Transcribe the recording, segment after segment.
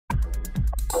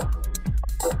Hello,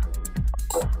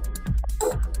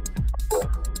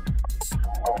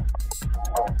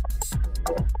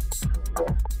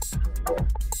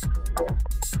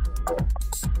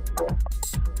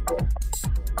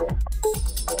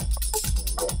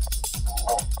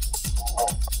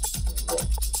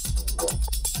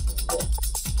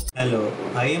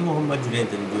 I am Jade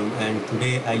Xrd and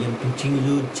today I am teaching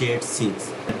you Jade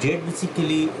Xrd. Jade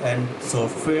basically an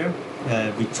software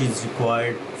which is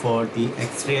required for the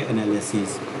X-ray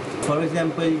analysis. For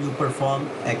example, you perform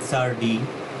XRD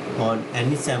on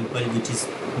any sample which is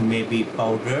maybe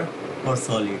powder or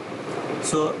solid.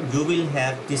 So you will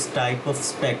have this type of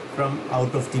spectrum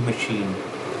out of the machine.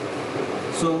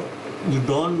 So you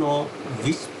don't know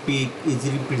which peak is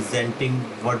representing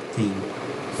what thing.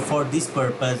 For this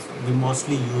purpose, we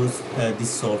mostly use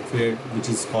this software which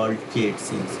is called Jade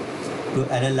Xrd to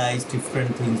analyze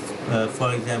different things.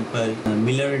 For example,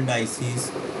 Miller indices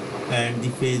and the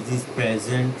phases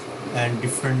present and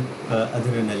different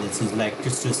other analyses like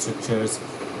crystal structures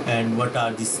and what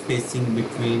are the spacing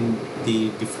between the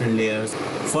different layers.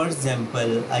 For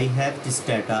example, I have this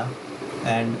data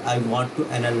and I want to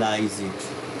analyze it.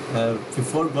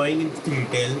 Before going into the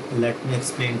detail, let me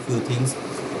explain few things.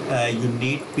 You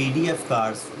need PDF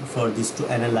cards for this to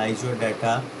analyze your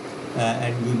data,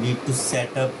 and you need to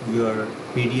set up your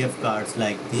PDF cards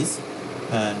like this.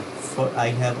 I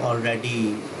have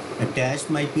already attached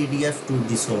my PDF to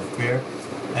the software,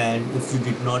 and if you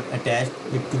did not attach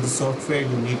it to the software,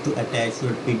 you need to attach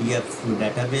your PDF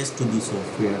database to the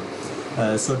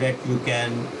software so that you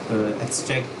can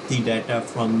extract the data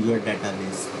from your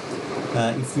database.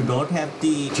 If you don't have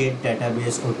the Jade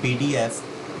database or PDF,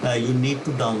 you need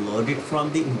to download it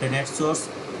from the internet source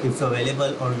if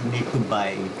available, or you need to buy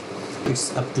it.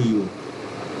 It's up to you.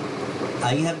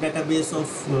 I have database of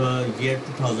year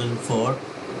 2004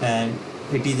 and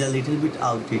it is a little bit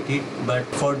outdated, but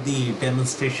for the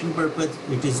demonstration purpose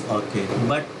it is okay.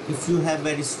 But if you have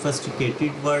very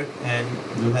sophisticated work and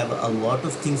you have a lot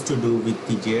of things to do with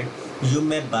the Jade, you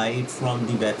may buy it from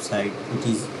the website. It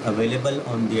is available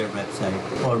on their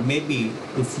website. Or maybe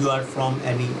if you are from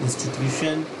any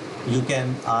institution, you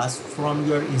can ask from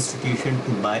your institution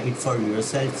to buy it for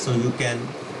yourself so you can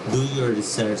do your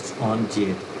research on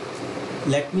Jade.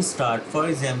 Let me start. For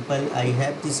example, I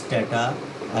have this data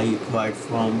I acquired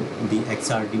from the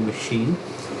XRD machine.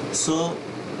 So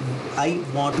I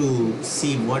want to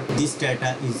see what this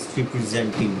data is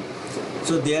representing.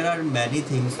 So there are many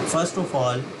things. First of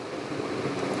all,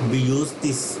 we use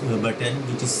this button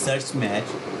which is search match,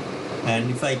 and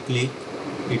if I click,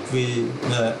 it will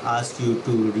ask you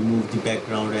to remove the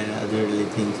background and other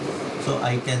things. So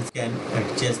I can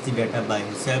adjust the data by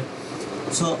itself.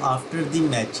 So after the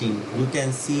matching, you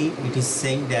can see it is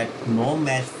saying that no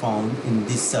match found in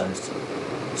this search.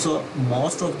 So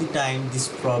most of the time this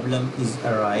problem is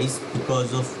arise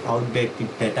because of outdated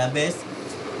database,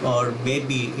 or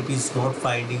maybe it is not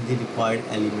finding the required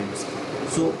elements.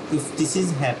 So if this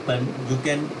is happen, you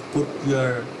can put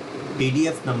your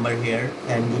PDF number here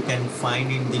and you can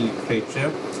find in the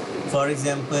literature. For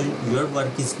example, your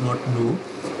work is not new.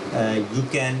 You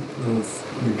can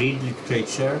read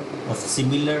literature of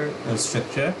similar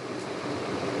structure,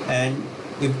 and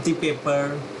if the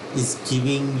paper is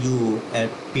giving you a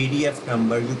PDF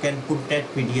number, you can put that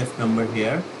PDF number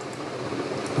here.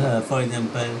 For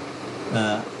example,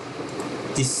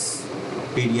 this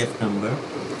PDF number.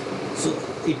 So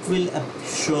it will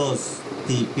shows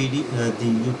the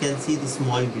you can see the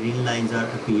small green lines are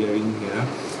appearing here.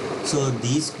 So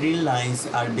these green lines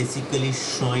are basically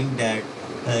showing that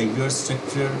your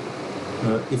structure,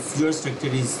 if your structure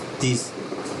is this,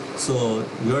 so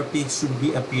your peak should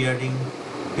be appearing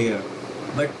here,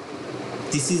 but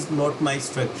this is not my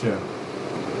structure.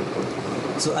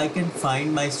 So I can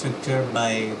find my structure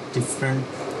by different,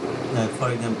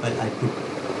 for example, I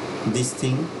put this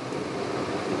thing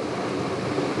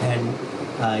and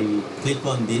I click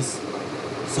on this,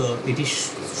 so it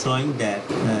is showing that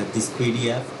this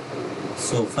PDF.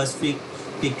 So first peak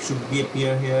should be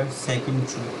appear here, second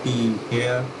should be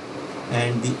here,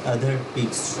 and the other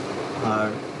peaks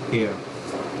are here.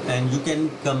 And you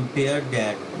can compare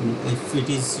that if it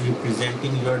is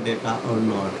representing your data or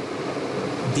not.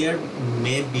 There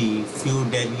may be few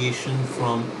deviation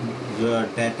from your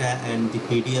data and the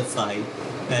PDF file,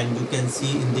 and you can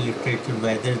see in the literature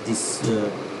whether this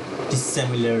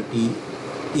dissimilarity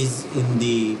is in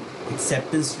the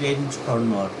acceptance range or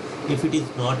not. If it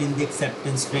is not in the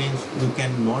acceptance range, you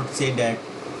cannot say that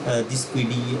this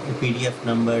PDF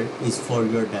number is for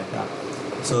your data.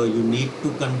 So you need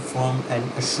to confirm and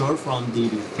assure from the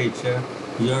literature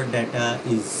your data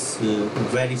is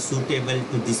very suitable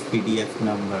to this PDF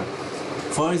number.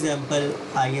 For example,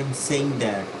 I am saying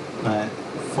that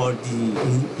for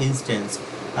the instance,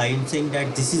 I am saying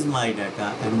that this is my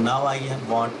data and now I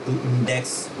want to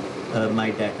index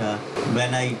my data.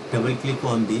 When I double click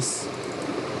on this,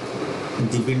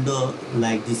 the window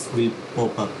like this will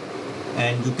pop up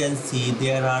and you can see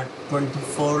there are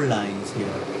 24 lines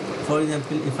here. For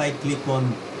example, if I click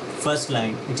on first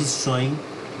line, it is showing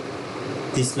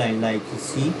this line, like you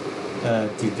see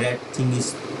the red thing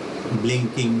is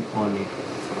blinking on it.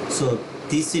 So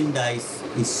this indice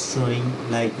is showing,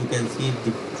 like you can see,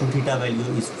 the true theta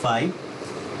value is 5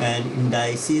 and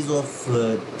indices of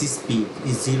this peak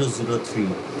is 003.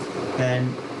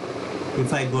 And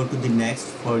if I go to the next,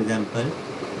 for example,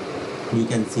 you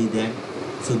can see that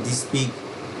so this peak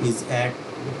is at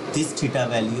this theta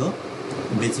value,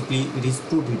 basically it is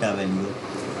true theta value,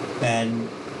 and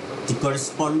the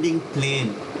corresponding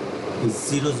plane is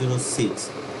 006.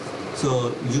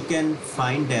 So you can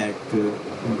find that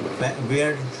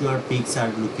where your peaks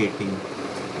are locating.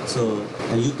 So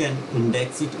you can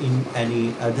index it in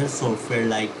any other software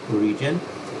like Origin.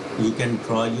 You can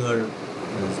draw your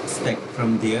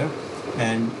spectrum there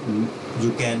and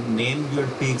you can name your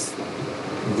peaks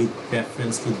with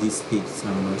reference to these peaks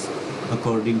numbers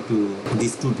according to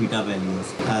these two theta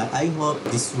values. I hope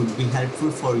this would be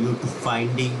helpful for you to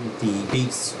finding the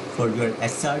peaks for your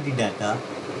XRD data,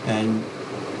 and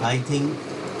I think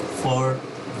for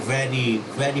very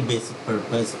basic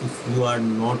purpose, if you are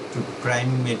not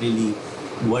primarily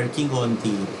working on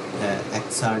the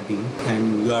XRD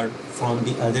and you are from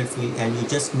the other field and you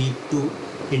just need to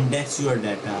index your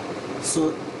data,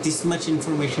 so this much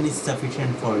information is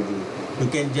sufficient for you. You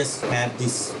can just have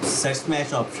this search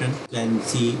match option and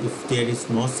see if there is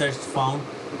no search found,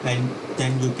 and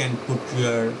then you can put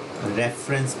your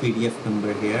reference PDF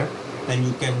number here and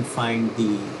you can find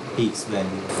the peaks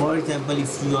value. For example,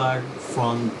 if you are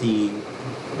from the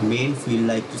main field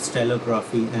like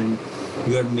crystallography and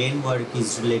your main work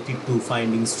is related to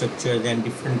finding structures and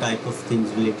different type of things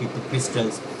related to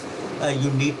crystals,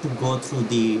 you need to go through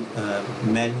the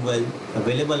manual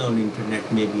available on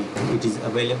internet. Maybe it is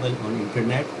available on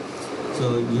internet,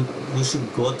 so you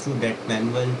should go through that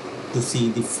manual to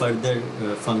see the further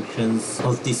functions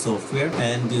of the software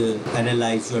and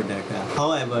analyze your data.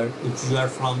 However, if you are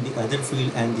from the other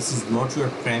field and this is not your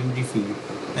primary field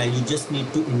and you just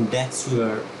need to index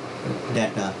your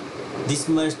data, this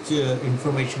much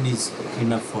information is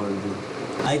enough for you.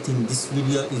 I think this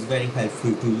video is very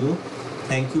helpful to you.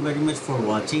 Thank you very much for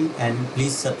watching, and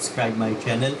please subscribe my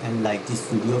channel and like this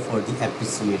video for the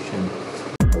appreciation.